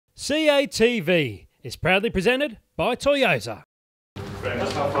CATV is proudly presented by Toyota. Graeme,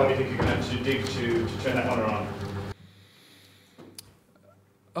 how far do you think you're going to have to dig to turn that one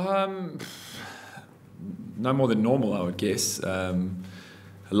around? No more than normal, I would guess. A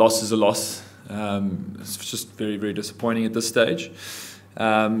loss is a loss. It's just very, very disappointing at this stage.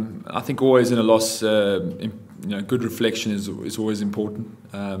 I think always in a loss, good reflection is always important.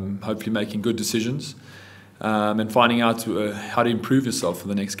 Hopefully making good decisions and finding out how to improve yourself for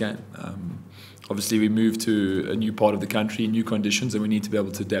the next game. Obviously, we moved to a new part of the country, new conditions, and we need to be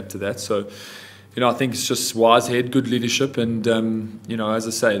able to adapt to that. So, I think it's just wise head, good leadership, and as I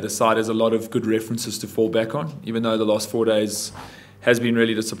say, the side has a lot of good references to fall back on. Even though the last 4 days has been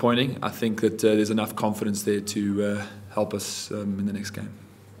really disappointing, I think that there's enough confidence there to help us in the next game.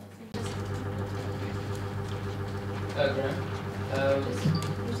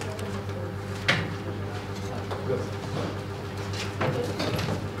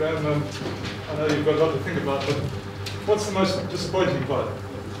 Graeme, Graeme, I know you've got a lot to think about, but what's the most disappointing part of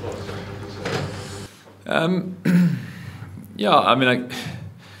this loss?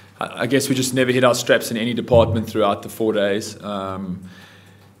 I guess we just never hit our straps in any department throughout the 4 days.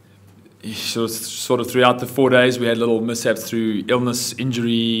 Sort of throughout the 4 days, we had little mishaps through illness,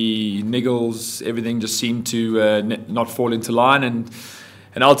 injury, niggles. Everything just seemed to not fall into line, and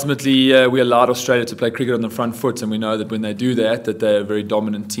ultimately we allowed Australia to play cricket on the front foot. And we know that when they do that they're a very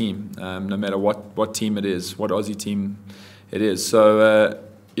dominant team, no matter what team it is, what Aussie team it is. So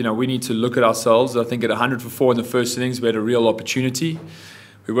we need to look at ourselves. I think at 100 for 4 in the first innings, we had a real opportunity.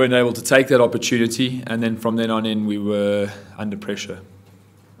 We weren't able to take that opportunity, and then from then on in, we were under pressure.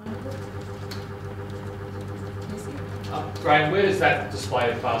 Graeme, where does that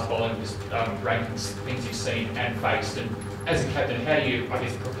display of fast bowling rank things you've seen and faced? And as a captain, how do you,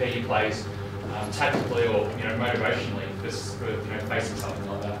 prepare your players tactically or motivationally for facing something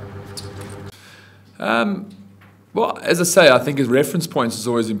like that? Well, as I say, I think his reference points is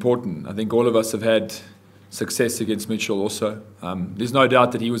always important. I think all of us have had success against Mitchell also. There's no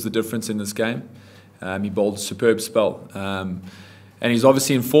doubt that he was the difference in this game. He bowled a superb spell. And he's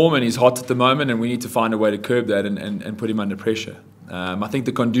obviously in form and he's hot at the moment, and we need to find a way to curb that and put him under pressure. I think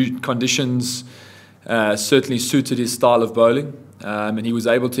the conditions certainly suited his style of bowling, and he was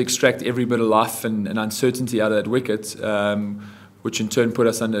able to extract every bit of life and uncertainty out of that wicket, which in turn put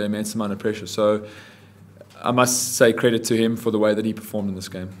us under an immense amount of pressure. So I must say credit to him for the way that he performed in this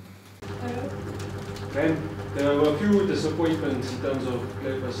game. Graeme, there were a few disappointments in terms of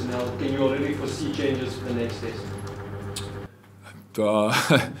player personnel. Can you already foresee changes for the next test?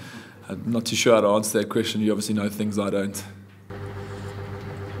 I'm not too sure how to answer that question. You obviously know things I don't.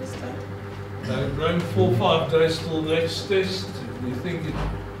 Graeme, 4 or 5 days till next test. Do you think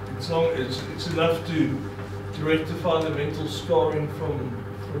it's enough to rectify the mental scarring from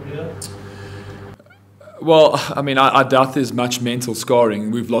here? Well, I doubt there's much mental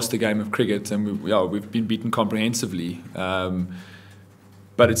scarring. We've lost a game of cricket and we've been beaten comprehensively.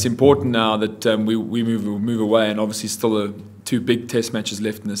 But it's important now that we move away, and obviously still 2 big test matches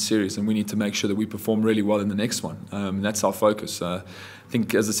left in this series, and we need to make sure that we perform really well in the next one. That's our focus. I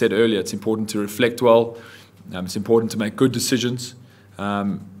think, as I said earlier, it's important to reflect well. It's important to make good decisions.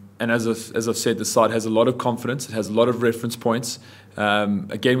 And as I've said, the side has a lot of confidence. It has a lot of reference points.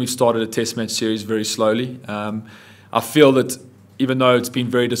 Again, we've started a test match series very slowly. I feel that even though it's been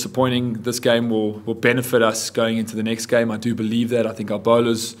very disappointing, this game will benefit us going into the next game. I do believe that. I think our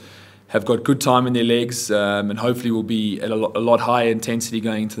bowlers have got good time in their legs, and hopefully will be at a lot higher intensity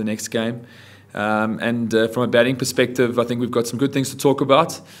going into the next game. And from a batting perspective, I think we've got some good things to talk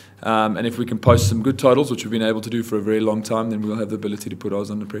about. And if we can post some good totals, which we've been able to do for a very long time, then we'll have the ability to put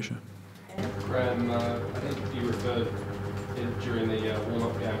ours under pressure. Graeme, I think you referred during the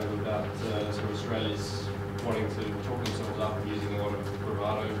warm-up game about sort of Australia's wanting to talk themselves up and using a lot of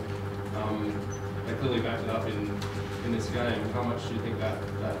bravado. They clearly backed it up in this game. How much do you think that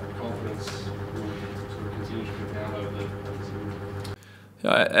confidence will sort of continue to compound over the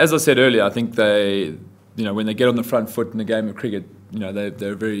series? As I said earlier, I think they, when they get on the front foot in a game of cricket,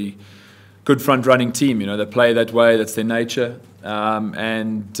 they're a very good front-running team. They play that way. That's their nature,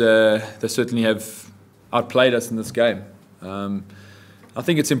 and they certainly have outplayed us in this game. I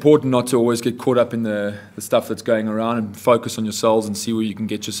think it's important not to always get caught up in the stuff that's going around and focus on yourselves and see where you can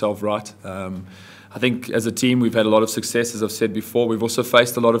get yourself right. I think as a team we've had a lot of success, as I've said before. We've also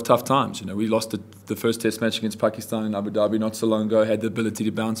faced a lot of tough times. We lost the first test match against Pakistan in Abu Dhabi not so long ago, had the ability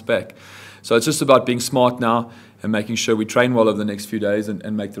to bounce back. So it's just about being smart now and making sure we train well over the next few days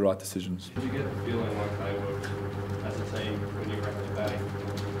and make the right decisions. Did you get the feeling like they were, as a team, when you were at the batting,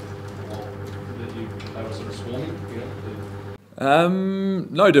 that they were sort of swarming?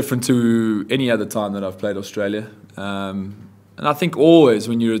 No different to any other time that I've played Australia. And I think always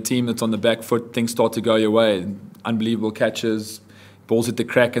when you're a team that's on the back foot, things start to go your way. Unbelievable catches, balls hit the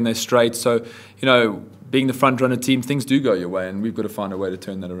crack and they're straight. So, being the front runner team, things do go your way, and we've got to find a way to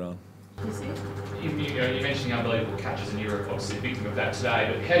turn that around. You mentioned the unbelievable catches, and you were obviously a victim of that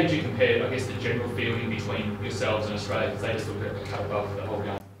today. But how did you compare, I guess, the general fielding between yourselves and Australia? Because they just looked at a cut above the whole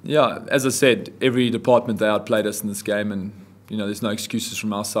game. Yeah, as I said, every department they outplayed us in this game, and there's no excuses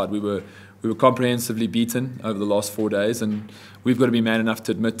from our side. We were comprehensively beaten over the last 4 days, and we've got to be man enough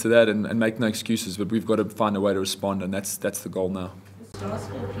to admit to that and make no excuses. But we've got to find a way to respond, and that's the goal now. Last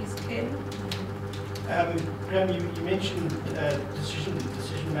ball, please, Ken. Graeme, you mentioned decision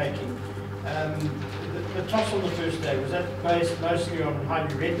making. The toss on the first day, was that based mostly on how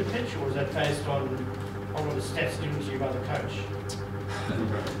you read the pitch, or was that based on what the stats given to you by the coach?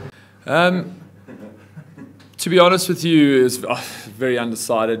 To be honest with you, it was very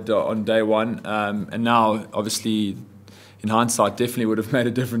undecided on day one, and now, obviously, in hindsight, definitely would have made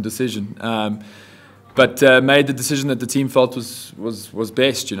a different decision. But made the decision that the team felt was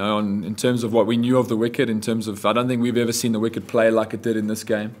best, in terms of what we knew of the wicket. In terms of, I don't think we've ever seen the wicket play like it did in this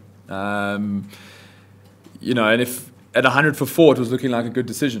game. And if at 100 for 4, it was looking like a good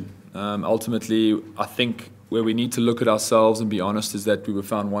decision. Ultimately, I think where we need to look at ourselves and be honest is that we were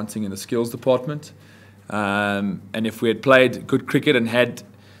found wanting in the skills department. And if we had played good cricket and had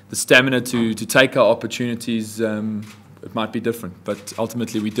the stamina to take our opportunities, it might be different. But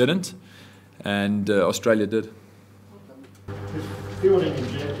ultimately, we didn't. And Australia did. Is fielding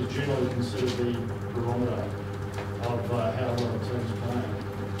is generally considered the barometer of how well a team's playing.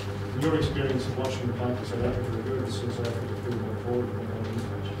 In your experience of watching the play for South Africa, have you ever seen South Africa field more forward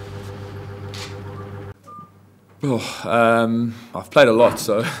than I've played a lot,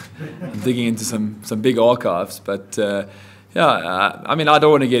 so I'm digging into some big archives. But I mean, I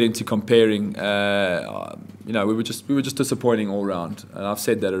don't want to get into comparing. We were just disappointing all round, and I've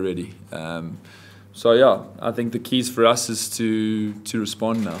said that already. So yeah, I think the keys for us is to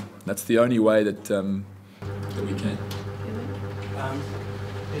respond now. That's the only way that we can.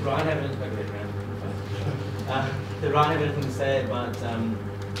 Did Ryan have anything to say about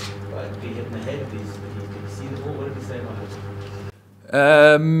being hit in the head? Did he see the ball? What did he say about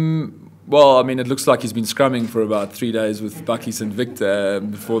it? Well, I mean, it looks like he's been scrumming for about 3 days with Buckies and Victor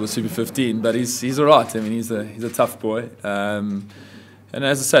before the Super 15, but he's all right. I mean, he's a tough boy. And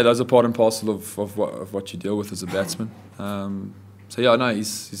as I say, those are part and parcel of what you deal with as a batsman. So yeah, no,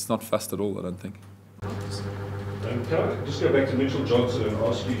 he's not fussed at all, I don't think. Can I just go back to Mitchell Johnson and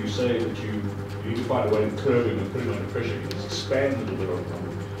ask you, you say that you need to find a way to curb him and put him under pressure. Can you just expand a little bit on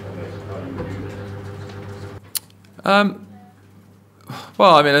that, how you would do that?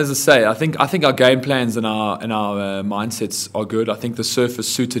 Well, I mean, as I say, I think our game plans and our mindsets are good. I think the surface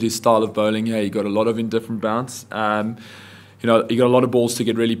suited his style of bowling. Yeah, he got a lot of indifferent bounce. He got a lot of balls to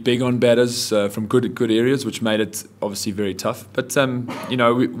get really big on batters from good areas, which made it obviously very tough. But it's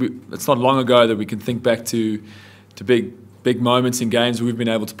not long ago that we can think back to big moments in games where we've been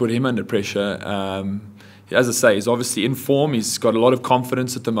able to put him under pressure. As I say, he's obviously in form. He's got a lot of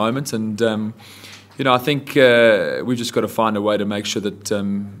confidence at the moment, and I think we've just got to find a way to make sure that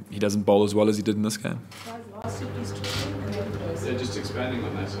he doesn't bowl as well as he did in this game. Yeah, just expanding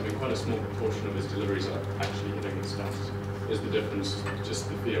on that. I mean, quite a small proportion of his deliveries are actually hitting the stumps. Is the difference just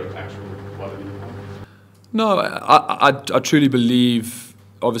the fear of actual quality? No, I truly believe.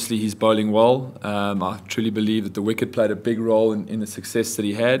 Obviously, he's bowling well. I truly believe that the wicket played a big role in the success that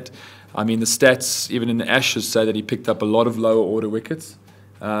he had. I mean, the stats, even in the Ashes, say that he picked up a lot of lower order wickets.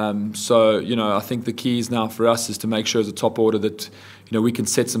 So, I think the keys now for us is to make sure as a top order that, we can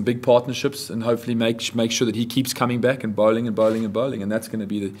set some big partnerships and hopefully make sure that he keeps coming back and bowling and bowling and bowling. And that's going to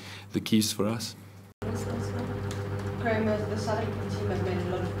be the keys for us. Graeme, the South African team has made a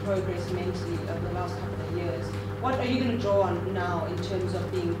lot of progress mentally over the last couple of years. What are you going to draw on now in terms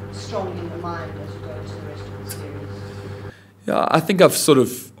of being strong in the mind as you go into the rest of the series? Yeah, I think I've sort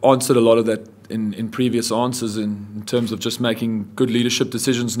of answered a lot of that in previous answers in terms of just making good leadership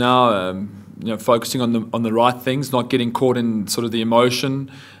decisions now, focusing on the right things, not getting caught in sort of the emotion.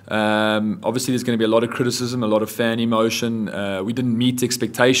 Obviously, there's going to be a lot of criticism, a lot of fan emotion. We didn't meet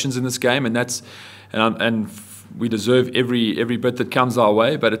expectations in this game, and we deserve every bit that comes our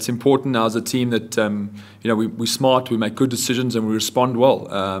way. But it's important now as a team that we're smart, we make good decisions, and we respond well.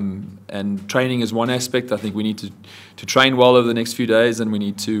 And training is one aspect. I think we need to train well over the next few days, and we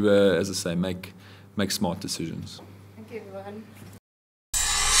need to, as I say, make smart decisions. Thank you, everyone.